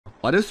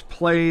Let us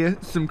play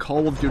some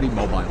Call of Duty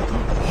Mobile.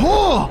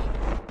 Oh!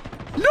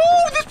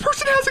 No! This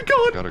person has a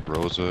gun! Got a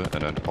Groza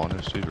and an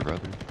honesty,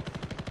 rather.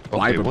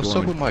 Why Okay, what's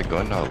up with my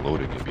gun not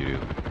loading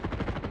immediately?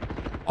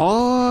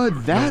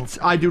 That's...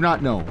 I do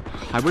not know.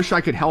 I wish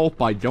I could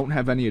help. I don't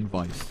have any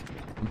advice.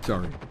 I'm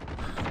sorry.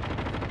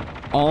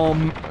 I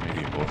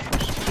need emotional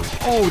support.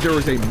 Oh, there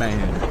is a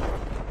man.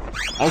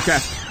 Okay.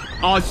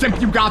 Simp,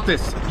 you got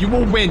this. You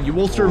will win. You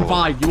will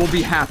survive. You will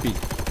be happy.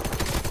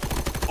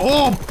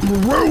 Oh,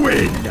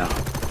 Bruin!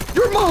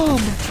 Your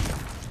mom!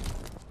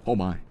 Oh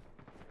my.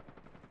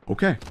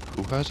 Okay.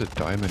 Who has a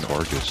diamond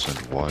Argus and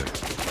why?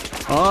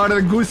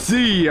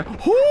 Argusi!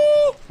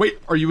 Oh! Wait,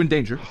 are you in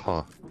danger?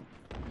 Huh.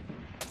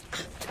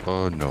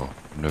 No.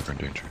 I'm never in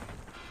danger.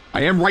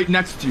 I am right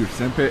next to you,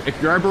 Simp.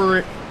 If you're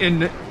ever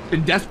in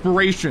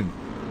desperation,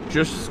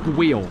 just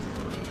squeal.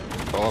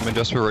 Oh, I'm in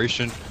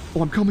desperation.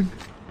 Oh, I'm coming.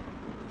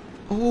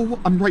 Oh,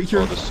 I'm right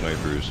here. Oh, the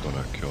sniper is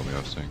gonna kill me,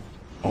 I think.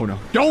 Oh no.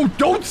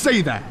 Don't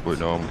say that! Wait,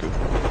 no, I'm good.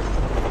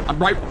 I'm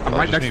right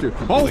next to you.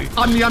 Complete.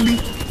 Oh, on me.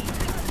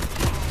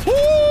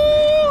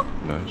 Oh!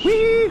 Nice.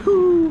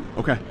 Wee-hoo!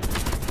 Okay.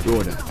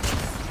 Good.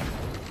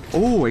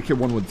 Oh,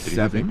 AK-117. Did he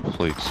have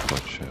plates by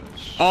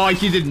chance? Oh,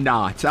 he did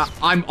not.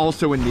 I'm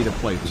also in need of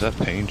plates. Is that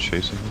Pain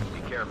chasing me?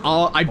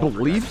 I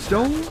believe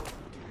so.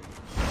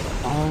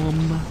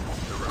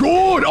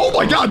 Good! Oh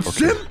my god, okay.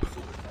 Simp!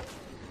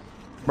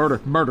 Murder.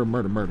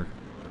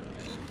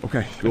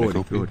 Okay,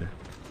 good.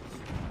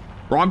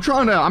 Bro, I'm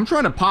trying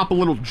to pop a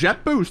little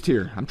jet boost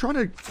here. I'm trying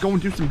to go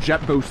and do some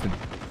jet boosting.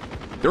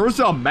 There was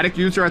a medic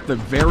user at the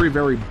very,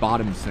 very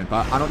bottom, Simp.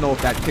 I don't know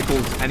if that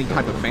tickles any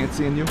type of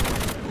fancy in you.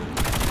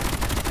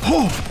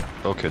 Oh!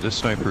 Okay, this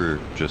sniper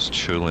just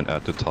chilling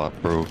at the top,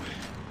 bro.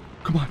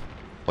 Come on.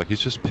 Like, he's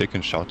just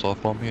picking shots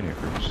off on me and it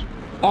hurts.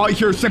 Oh,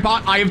 here, Simp,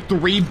 I have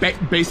 3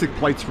 basic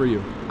plates for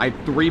you. I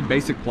have 3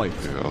 basic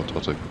plates. Yeah, I'll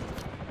take...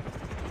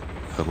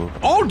 Hello?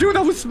 Oh, dude,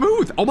 that was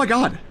smooth. Oh my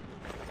god.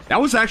 That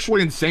was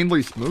actually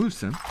insanely smooth,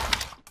 Simp.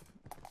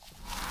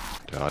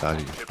 God,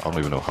 I don't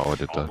even know how I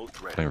did that.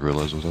 I didn't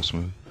realize it was that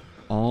smooth.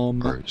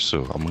 Alright,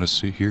 so I'm gonna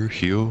see here,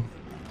 heal.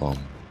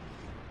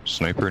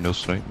 Sniper, no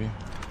snipe me.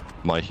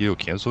 My heal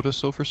canceled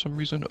us though for some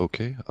reason.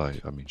 Okay, I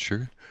mean,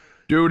 sure.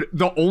 Dude,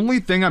 the only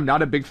thing I'm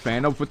not a big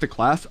fan of with the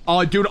class...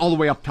 Oh, dude, all the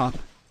way up top.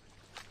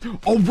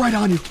 Oh, right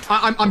on you.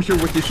 I'm here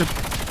with you, Simp.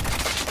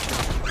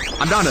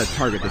 I'm down to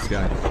target this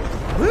guy.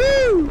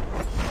 Woo!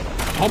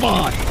 Come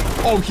on.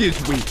 Oh, he is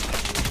weak.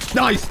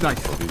 Nice.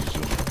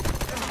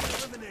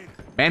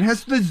 Man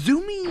has the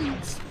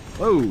zoomies.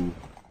 Whoa.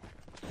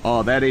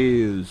 Oh, that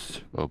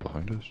is... Oh,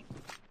 behind us?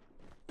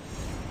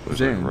 It's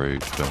Zan. like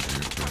right down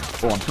here.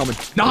 Oh, I'm coming.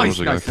 Nice.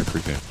 Nice.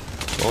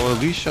 Oh,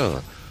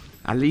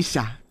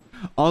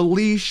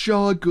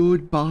 Alicia,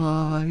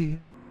 goodbye.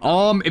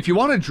 If you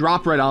want to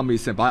drop right on me,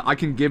 Simp, I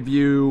can give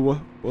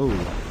you... Whoa.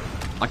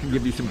 I can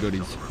give you some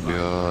goodies.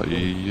 Yeah,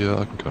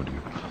 I can come to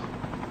you.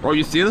 Bro,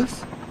 you see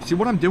this? See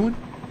what I'm doing?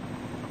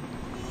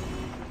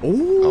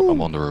 Oh.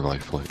 I'm on the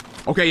revive flight.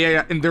 Okay,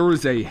 yeah. And there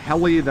is a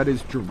heli that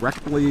is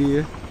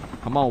directly...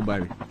 Come on,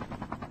 baby.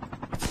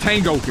 It's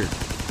Tango here.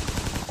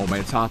 Oh,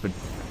 man, it's hopping.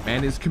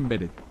 Man is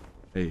committed.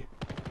 Hey.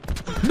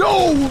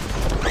 No!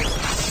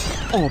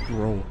 Oh,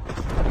 bro.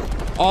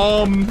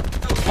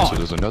 Okay, so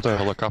there's another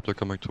helicopter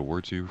coming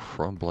towards you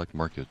from Black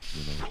Market.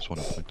 You know, just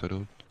want to point that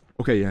out.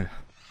 Okay, yeah.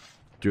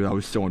 Dude, that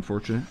was so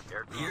unfortunate.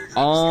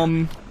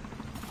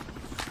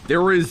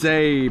 There is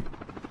a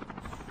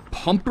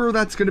pumper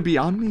that's gonna be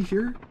on me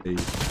here. Ooh.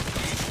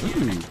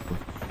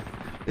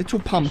 It's a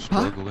pumper.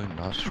 Struggling,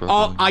 not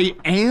struggling. I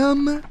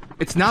am.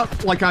 It's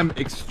not like I'm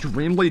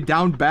extremely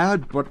down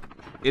bad, but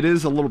it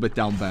is a little bit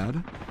down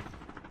bad.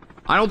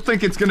 I don't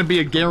think it's gonna be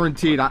a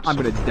guaranteed. I'm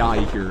gonna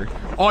die here.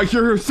 Oh,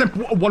 here, Simp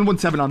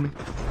 117 on me.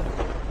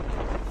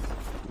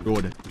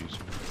 Good.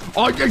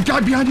 Oh, guy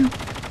behind you.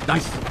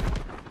 Nice.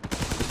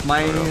 It's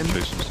my man.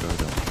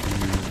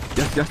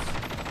 Yes.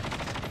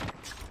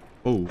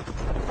 Oh.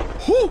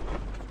 Whew.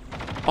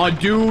 Oh,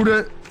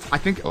 dude. I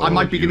think I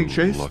might be getting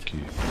chased.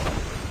 Lucky.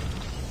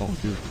 Oh,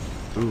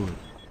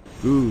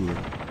 dude.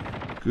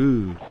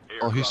 Good.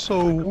 Oh, he's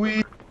so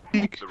weak.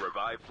 The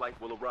revived flight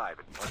will arrive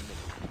in 1 minute.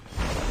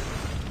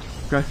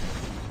 Okay.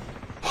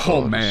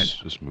 Oh, man.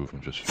 This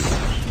movement just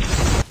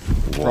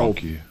feels Bro,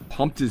 wonky.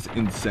 pumped is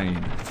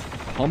insane.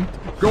 Pumped?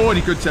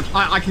 Good Simp.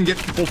 I can get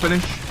full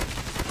finish.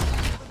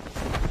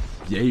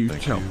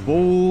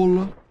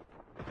 Beautiful.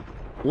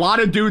 A lot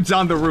of dudes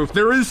on the roof.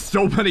 There is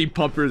so many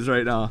pumpers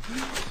right now.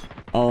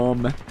 Oh,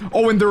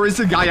 and there is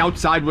a guy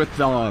outside with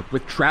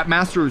Trap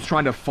Master who's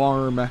trying to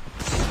farm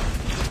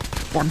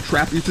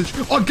trap usage.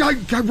 Oh, guy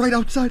right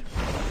outside.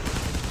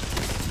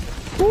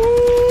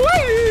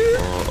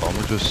 I'm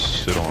gonna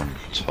just sit on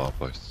top.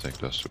 I think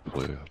that's the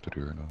play I have to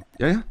do right now.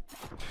 Yeah.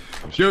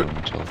 Dude,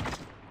 on top.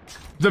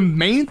 The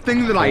main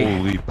thing that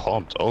Holy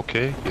pumped.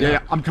 Okay.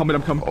 Yeah, I'm coming.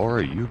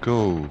 Alright, you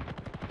go.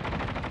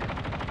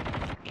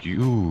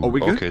 Oh,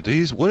 we good?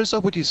 Okay, what is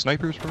up with these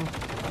snipers, bro?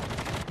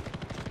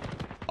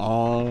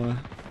 Oh,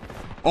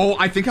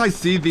 I think I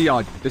see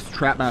the, this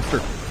Trap Master.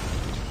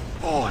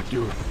 Oh,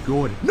 dude,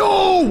 good.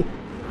 No!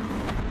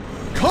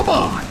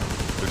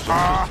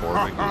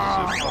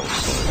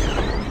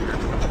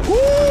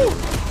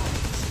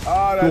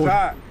 Oh, that's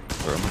hot.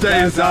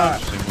 Days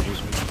up.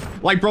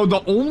 Like, bro,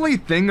 the only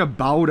thing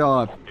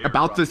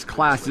about this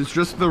class is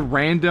just the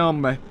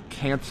random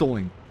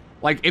canceling.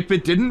 Like, if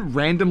it didn't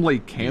randomly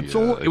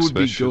cancel, it would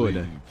be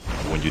good.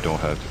 When you don't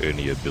have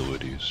any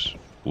abilities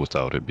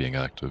without it being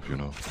active, you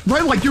know?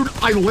 Right, like, dude,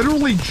 I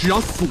literally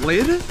just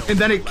slid, and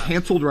then it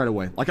canceled right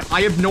away. Like,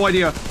 I have no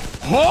idea.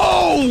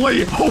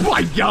 Holy! Oh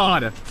my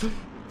god!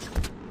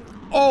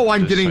 Oh,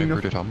 I'm getting...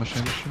 Sniper did how much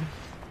damage?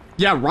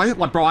 Yeah, right?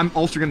 Like, bro, I'm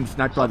also getting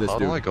sniped by this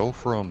dude. How do I go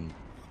from...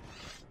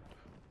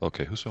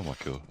 Okay, who's on my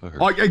kill?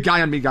 Oh, a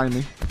guy on me,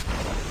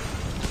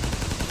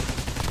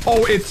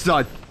 Oh, it's,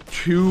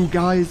 2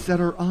 guys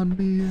that are on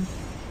me.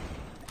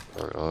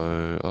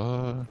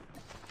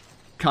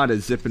 Kind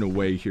of zipping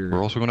away here.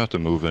 We're also gonna have to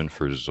move in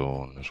for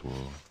zone as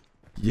well.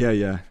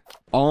 Yeah.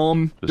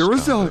 There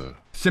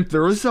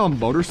is a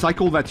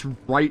motorcycle that's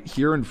right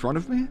here in front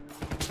of me.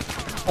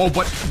 Oh,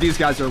 but these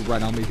guys are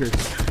right on me here.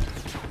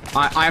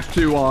 I have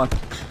to,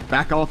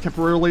 back off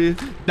temporarily.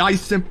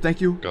 Nice, Simp, thank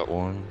you. Got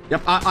one.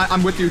 Yep,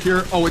 I'm with you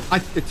here. Oh,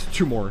 it's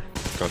 2 more.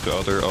 Got the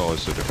other. Oh,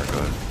 it's a different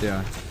guy.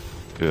 Yeah.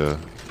 Yeah.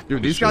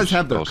 Dude, these guys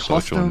have their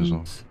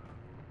customs.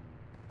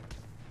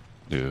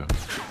 Yeah.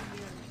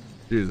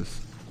 Jesus.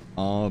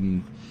 Oh,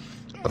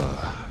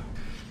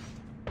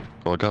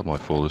 I got my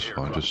full. It's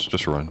fine.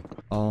 Just run.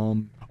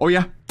 Oh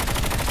yeah.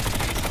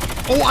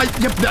 Oh,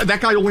 yep. That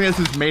guy only has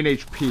his main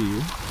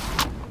HP.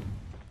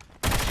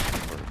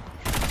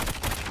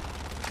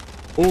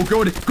 Oh,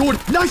 good.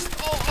 Nice.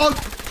 Oh,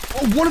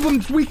 one of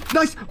them's weak.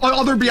 Nice.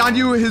 Other behind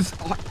you.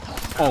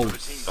 Oh,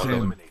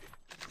 Sim.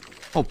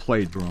 Oh,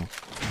 played, bro.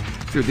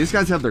 Dude, these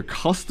guys have their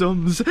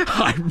customs.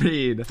 I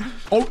mean,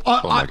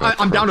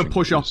 I'm down to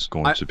push up. It's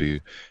going to be,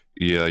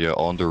 yeah,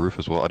 on the roof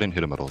as well. I didn't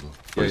hit him at all though.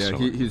 Yeah,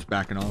 he's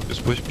backing off.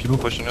 There's people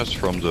pushing us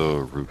from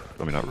the roof.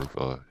 I mean, not roof,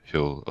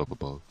 hill up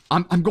above.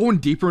 I'm going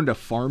deeper into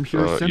farm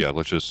here. Yeah,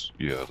 let's just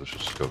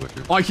go back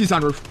here. Oh, he's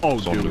on roof. Oh,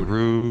 he's dude. on the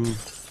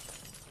roof.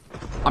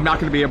 I'm not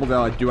gonna be able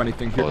to do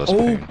anything here.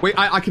 Oh, wait,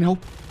 I can help.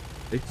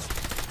 Hey,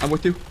 I'm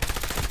with you.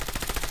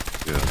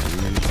 Yeah.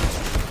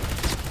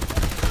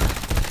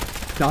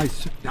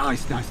 Nice.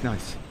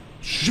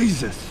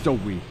 Jesus, so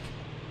weak.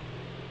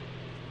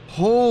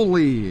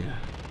 Holy.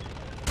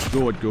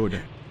 Good.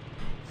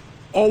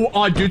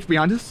 Oh, dude's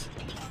behind us.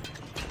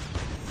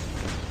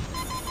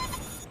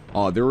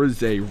 Oh, there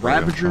is a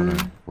Ravager.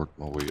 Work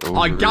my way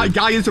over.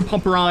 Guy is a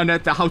pumper on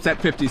at the house at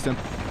 50, Sim.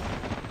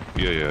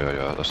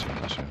 Yeah, that's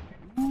him.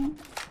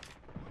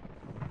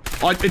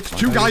 It's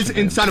 2 guys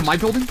inside of my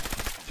building.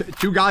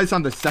 2 guys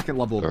on the 2nd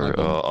level of my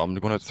building. I'm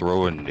gonna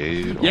throw a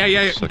nade.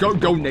 Yeah.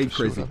 Go nade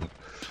crazy.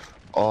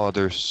 Oh,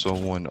 there's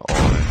someone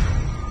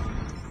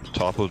on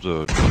top of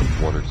the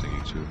water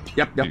thingy too.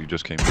 Yep. You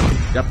just came in.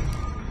 Yep.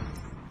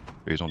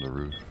 He's on the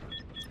roof.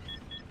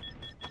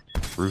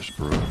 Roof's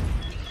bro.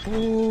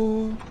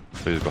 Oh.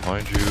 He's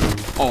behind you.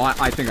 Oh,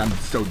 I think I'm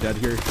so dead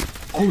here.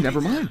 Oh,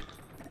 never mind.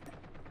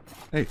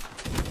 Hey.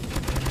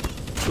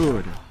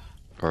 Good.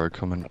 Alright,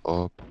 coming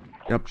up.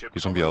 Yep.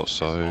 He's gonna be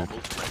outside.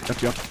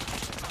 Yep.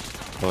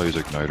 Oh, he's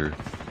Igniter.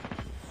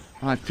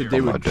 Today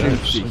with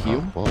Jinx the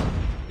heal.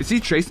 Is he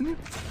chasing you?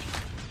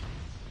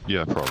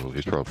 Yeah, probably.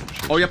 He's probably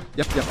chasing. Oh, yep.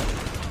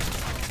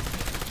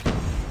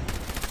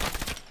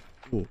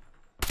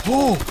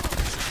 Oh!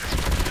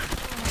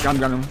 Got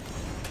him.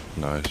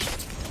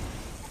 Nice.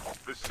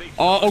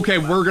 Oh, okay,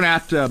 we're gonna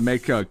have to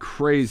make a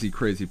crazy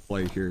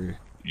play here.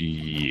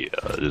 Yeah,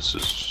 this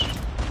is...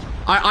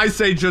 I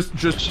say just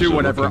do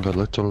whatever. A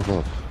little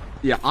rough.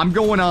 Yeah, I'm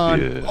going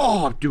on. Yeah.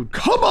 Oh, dude,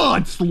 come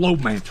on, slow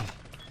mantle.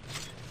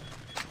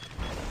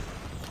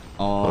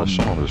 There's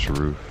someone on this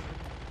roof.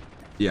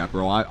 Yeah,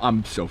 bro,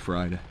 I'm so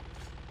fried.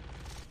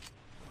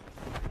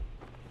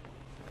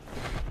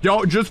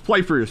 Yo, just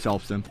play for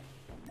yourself, Sim.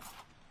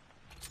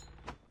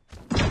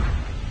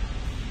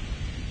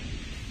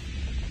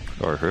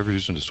 Alright, whoever's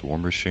using this war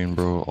machine,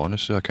 bro,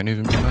 honestly, I can't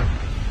even be mad.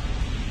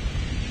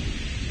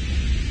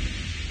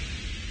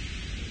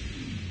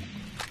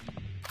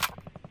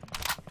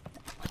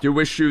 Do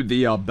wish you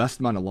the best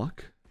amount of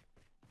luck.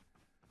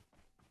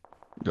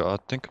 Yeah, I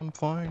think I'm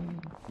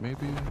fine,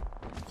 maybe.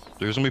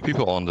 There's gonna be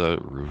people on that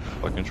roof.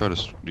 I can try to...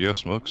 Do you have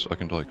smokes? I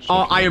can, like...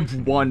 I have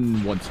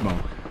one smoke.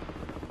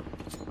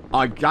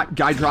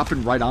 Guy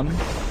dropping right on me.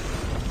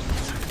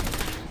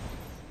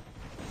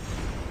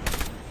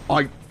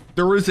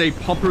 There is a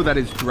pumper that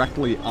is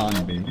directly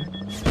on me.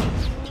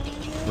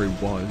 Where he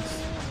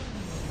was.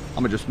 I'm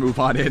gonna just move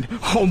on in.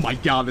 Oh my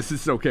god, this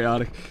is so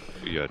chaotic.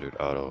 Yeah, dude,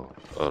 I don't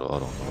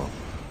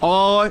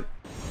know.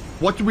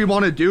 What do we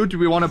want to do? Do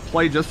we want to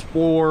play just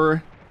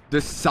for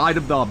this side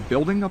of the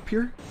building up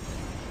here?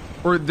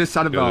 Or this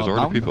side of the there's already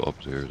mountain? people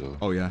up there, though.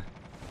 Oh, yeah.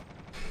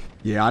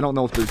 Yeah, I don't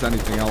know if there's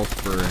anything else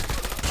for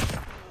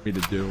me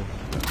to do.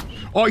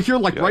 Oh, here,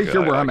 like, right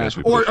here where I'm at.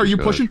 Or are you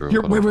pushing?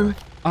 Here, wait.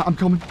 I'm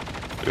coming.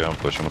 Yeah, I'm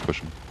pushing.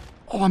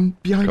 Oh, I'm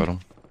behind. Got him.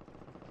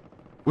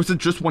 Was it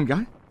just one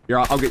guy? Here,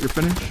 I'll get your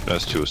finish.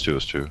 That's two. It's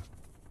two.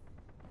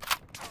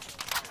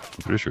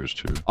 I'm pretty sure it's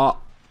 2.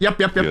 Yep.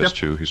 He has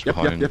two. He's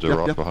behind the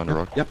rock, behind the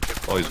rock. Yep.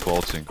 Oh, he's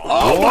vaulting.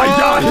 Oh my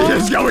god, he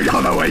is going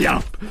all the way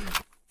up.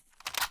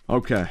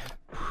 Okay.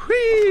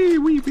 Wee.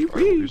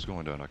 Right, he's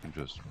going down. I can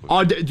just.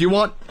 Do you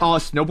want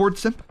snowboard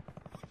simp?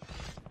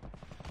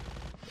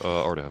 I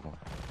already have one.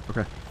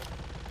 Okay.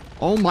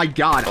 Oh my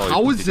god,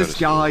 how is this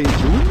guy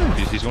doing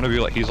this? He's gonna be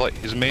like,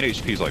 his main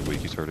HP is like weak.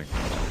 He's hurting.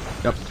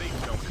 Yep.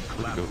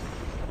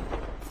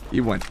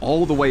 He went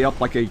all the way up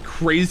like a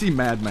crazy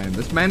madman.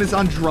 This man is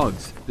on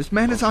drugs.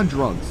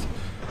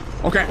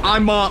 Okay,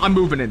 I'm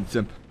moving in,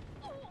 simp.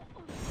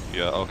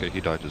 Yeah. Okay,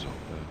 he died as well.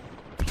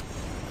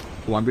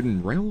 Oh, I'm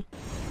getting railed.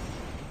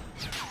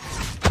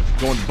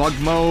 Going bug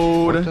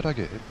mode. What did I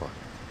get hit by?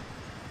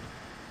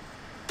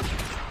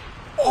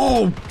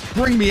 Oh,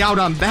 bring me out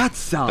on that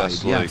side.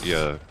 That's like,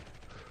 yeah.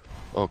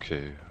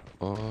 Okay.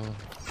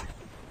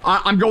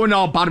 I'm going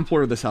bottom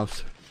floor of this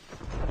house.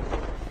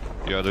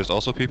 Yeah, there's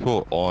also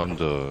people on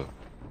the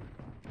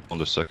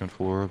second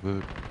floor of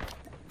it.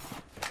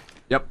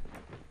 Yep.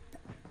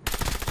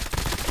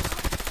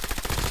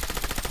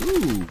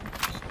 Ooh.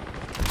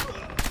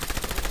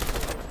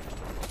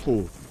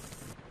 Oh.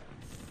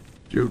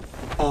 Dude.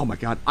 Oh my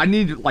god. I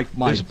need like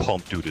my. This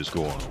pump dude is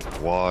going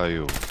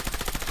wild.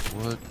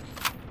 What?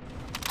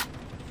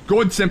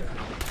 Go ahead, simp.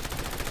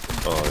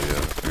 Oh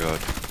yeah, I got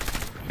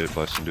hit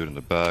by some dude in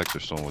the back.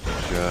 There's someone with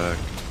a jack.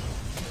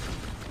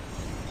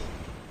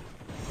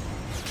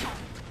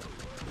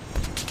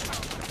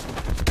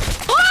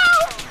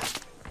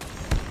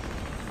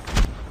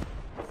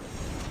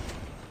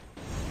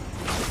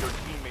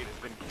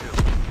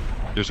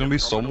 There's gonna be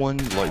someone,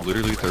 like,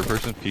 literally third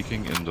person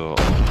peeking in the...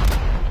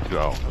 Dude,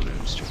 I don't know, dude,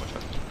 it's too much.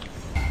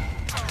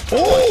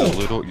 Oh! Like the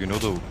little, you know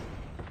the...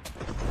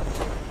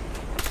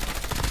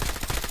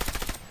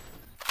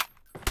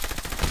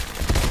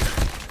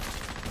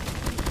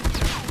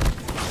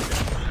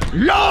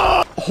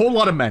 Yeah! Whole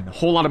lot of men.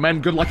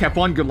 Good luck, have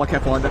fun.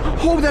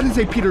 Oh, that is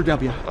a Peter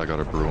W. I got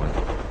a Bruin.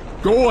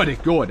 Good.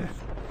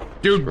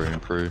 Dude, Spray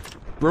and pray.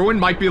 Bruin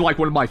might be like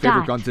one of my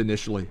favorite guns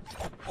initially.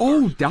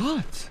 Oh,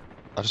 dots.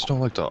 I just don't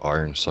like the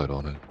iron sight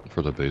on it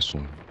for the base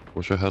one.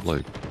 Wish I had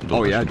like.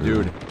 Oh yeah,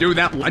 dude. Dude,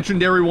 that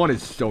legendary one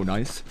is so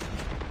nice.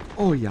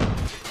 Oh yeah.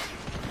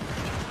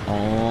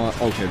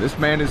 Okay, this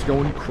man is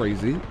going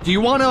crazy. Do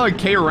you want a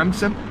KRM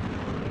sim?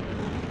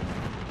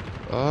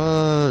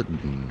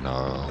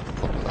 No.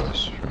 I'll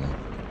pass for now.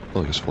 I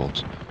like his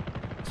faults.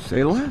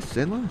 Say less.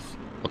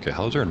 Okay,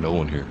 how's there no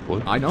one here?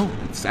 What? I know,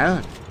 it's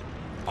sad.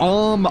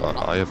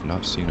 I have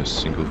not seen a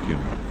single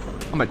human.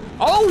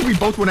 Oh, we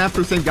both went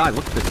after the same guy.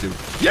 Look at this dude.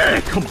 Yeah,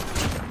 come on.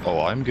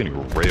 Oh, I'm getting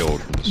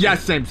railed from this. Yeah,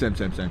 same.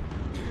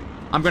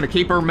 I'm gonna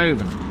keep her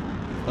moving.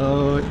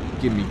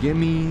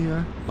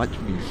 Gimme.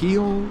 Let me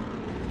heal.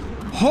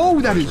 Oh,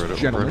 that is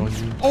gentleman.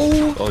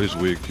 Oh, he's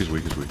weak.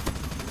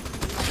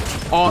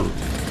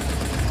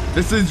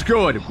 This is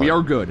good. We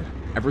are good.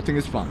 Everything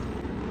is fine.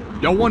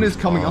 No one is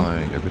coming up.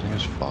 Everything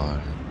is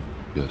fine.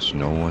 Yes,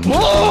 no one.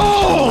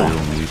 Oh!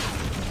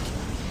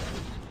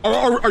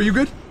 Are you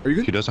good?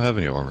 He doesn't have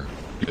any armor.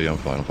 Yeah, I'm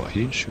fine. He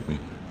didn't shoot me.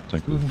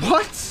 Thank you.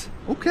 What?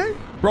 Okay.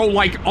 Bro,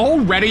 like,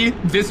 already,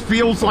 this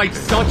feels like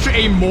such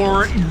a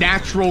more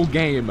natural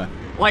game.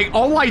 Like,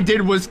 all I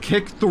did was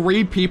kick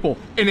 3 people,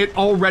 and it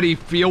already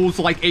feels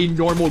like a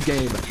normal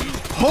game.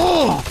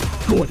 Oh,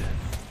 good.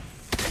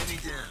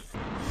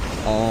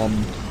 Alright,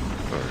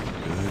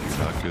 good. You're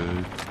not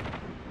good.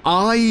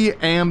 I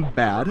am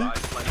bad. Oh,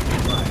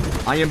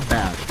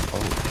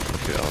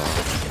 okay.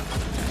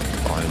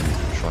 I'm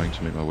trying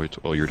to make my way to...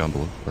 Oh, you're down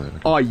below. Alright.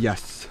 Oh,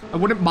 yes. I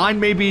wouldn't mind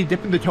maybe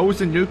dipping the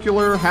toes in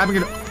nuclear, having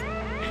an...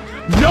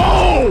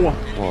 No!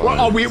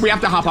 Well, oh, we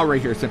have to hop out right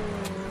here, Sim.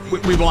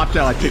 We will have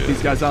to take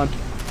these guys on.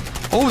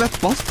 Oh, that's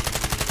bust.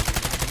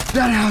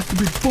 That has to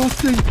be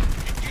busting.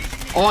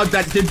 Oh,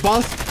 that did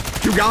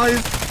bust. 2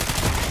 guys.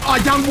 I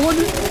down 1.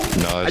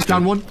 No, I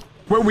down 1.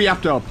 Where we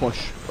have to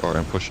push. Alright,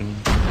 I'm pushing.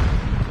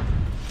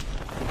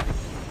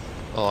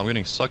 Oh, I'm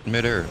getting sucked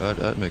midair.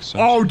 That makes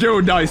sense. Oh,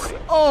 dude, nice.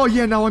 Oh,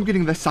 yeah, now I'm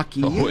getting the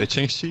sucky. Oh, it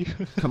changed you?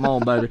 Come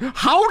on, baby.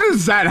 How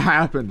does that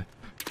happen?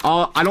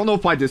 I don't know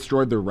if I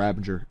destroyed the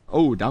Ravager.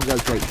 Oh, down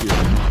guys right here.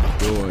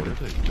 Good. Where did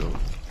they go?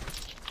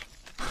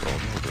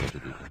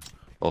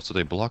 Also,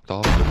 they blocked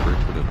off the bridge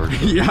for the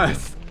version.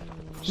 Yes.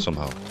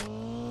 Somehow.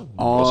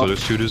 Also,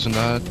 there's 2 dudes in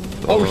that.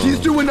 Oh, he's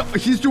doing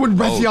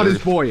Resi on his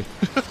boy.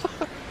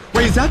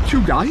 Wait, is that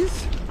 2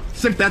 guys?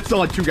 Simp, that's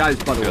 2 guys,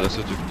 by the way. Yeah, that's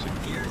a different thing.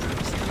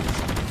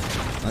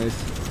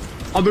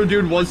 Nice. Other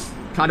dude was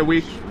kind of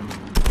weak.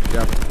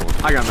 Yep.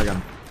 I got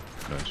him.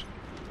 Nice.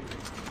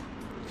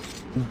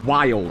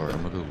 Wild. Alright,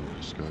 I'm gonna go with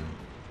this guy.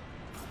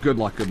 Good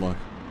luck.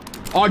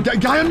 Oh,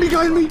 guy on me.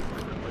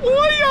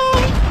 Oh,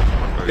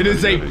 yeah. It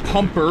is a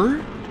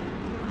pumper.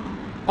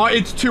 Oh,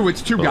 it's 2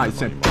 guys.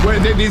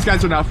 These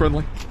guys are not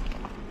friendly.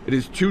 It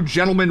is 2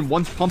 gentlemen.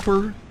 One's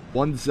pumper.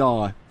 One's,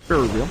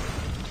 very real.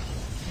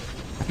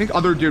 I think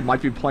other dude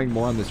might be playing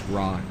more on this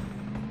rock.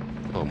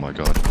 Oh my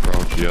god,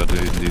 crouch. Yeah,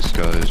 these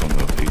guys on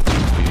the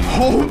ATV.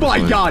 Oh my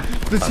god!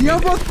 Does he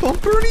have a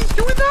thumper and he's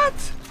doing that?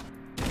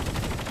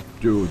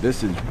 Dude,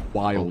 this is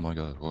wild. Oh my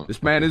god. What?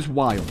 This man is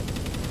wild.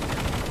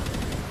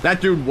 That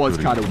dude was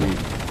kind of weak.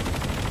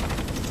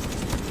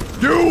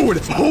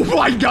 Dude! Oh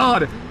my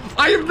god!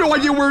 I have no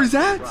idea where he's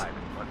at!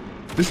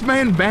 This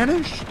man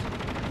vanished?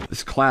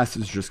 This class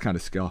is just kind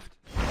of scuffed.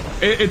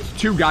 It's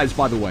 2 guys,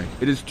 by the way.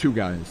 It is 2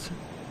 guys.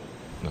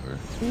 Okay.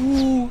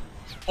 Ooh.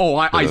 Oh,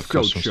 I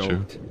so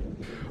choked.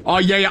 Oh,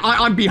 yeah,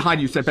 I'm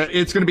behind you, Sip.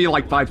 It's gonna be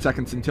like 5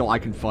 seconds until I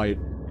can fight.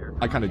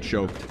 I kind of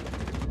choked.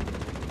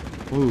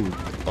 Ooh.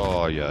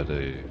 Oh, yeah,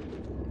 they...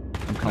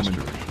 I'm coming.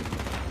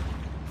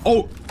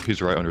 Oh!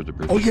 He's right under the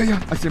bridge. Oh, yeah,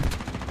 I see him.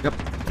 Yep.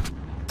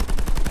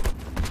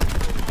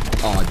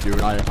 Oh, dude,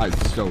 I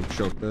so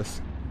choked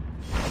this.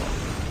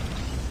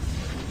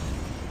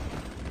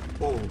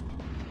 Oh.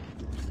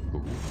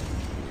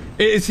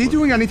 Is he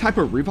doing any type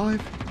of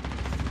revive?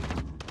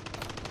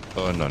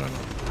 No.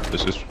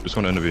 It's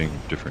gonna end up being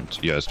different.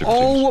 Yeah, it's different.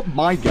 Oh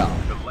my god.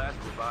 The last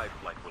revive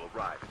flight will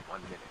arrive in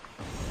 1 minute.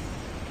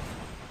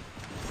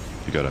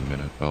 You got a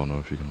minute. I don't know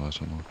if you can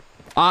last that long.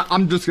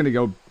 I'm just gonna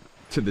go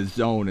to the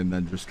zone and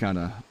then just kind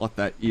of let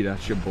that eat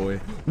at your boy.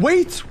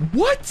 Wait,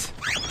 what?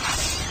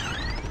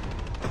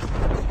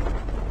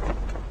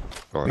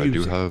 Alright, I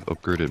do have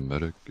upgraded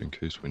medic in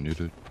case we need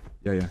it.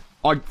 Yeah.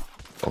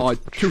 Oh,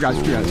 2 guys.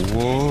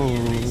 Whoa.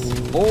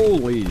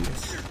 Holy.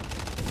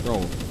 Bro.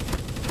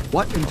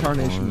 What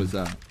incarnation was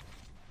that?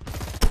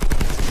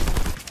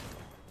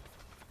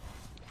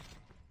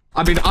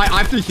 I mean, I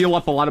have to heal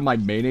up a lot of my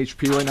main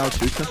HP right now,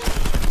 too, so.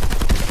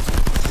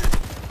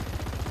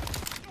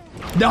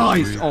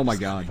 Nice! Oh my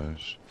god.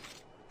 Nice.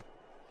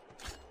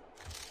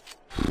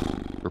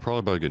 We're probably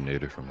about to get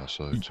naded from that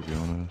side, to be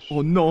honest.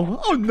 Oh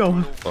no, oh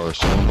no.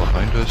 Someone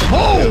behind us.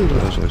 Oh!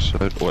 Yeah, as I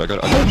said. Oh, I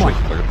got a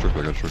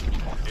trophy.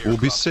 We'll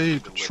be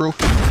saved.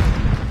 Trophy.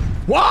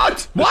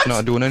 What? It's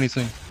not doing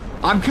anything.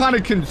 I'm kind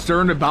of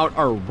concerned about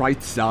our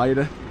right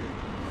side.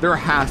 There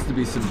has to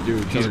be some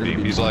dudes. He's main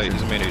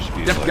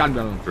HP is got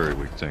him. very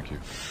weak, thank you.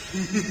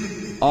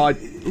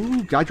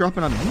 Ooh, guy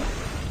dropping on me.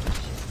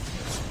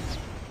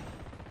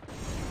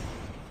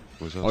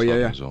 Oh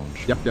yeah.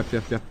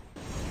 Yep.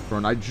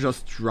 Bro, I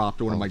just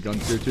dropped one of my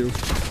guns here too.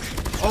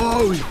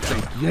 Oh,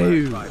 thank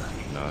you.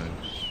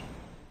 Nice.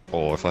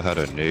 Oh, if I had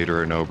a nade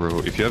right now, bro.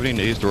 If you have any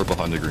nades, throw it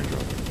behind the green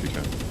drop. If you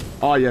can.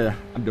 Oh yeah.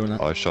 I'm doing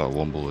that. I shot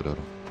 1 bullet at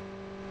him.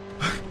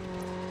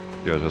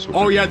 Yeah, that's what.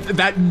 Oh yeah,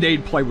 that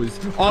nade play was.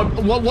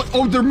 What?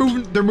 Oh, they're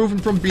moving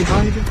from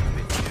behind.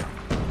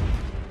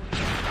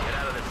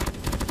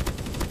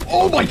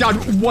 Oh my god,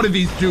 one of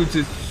these dudes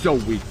is so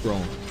weak, bro.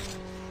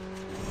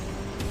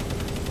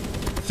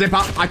 Zip,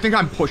 I think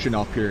I'm pushing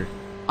up here.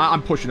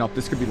 I'm pushing up.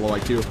 This could be low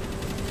IQ.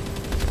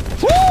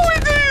 Oh,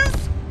 it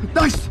is!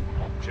 Nice!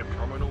 Chip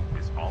terminal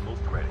is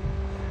almost ready.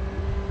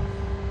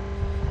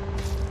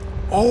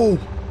 Oh!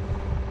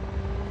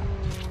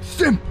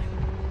 Simp!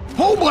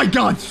 Oh my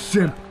god,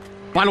 Simp!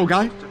 Final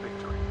guy?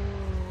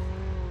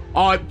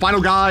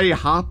 Final guy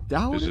hopped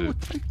out?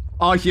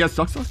 He has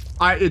success?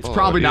 It's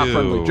probably not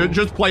friendly.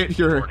 Just play it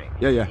here.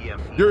 Yeah.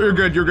 You're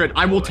good.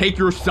 I will take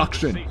your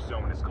suction.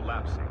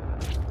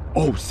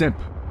 Oh, Simp.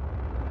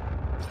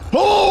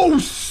 Oh,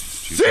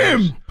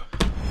 Simp!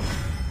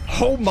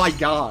 Oh my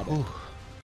god.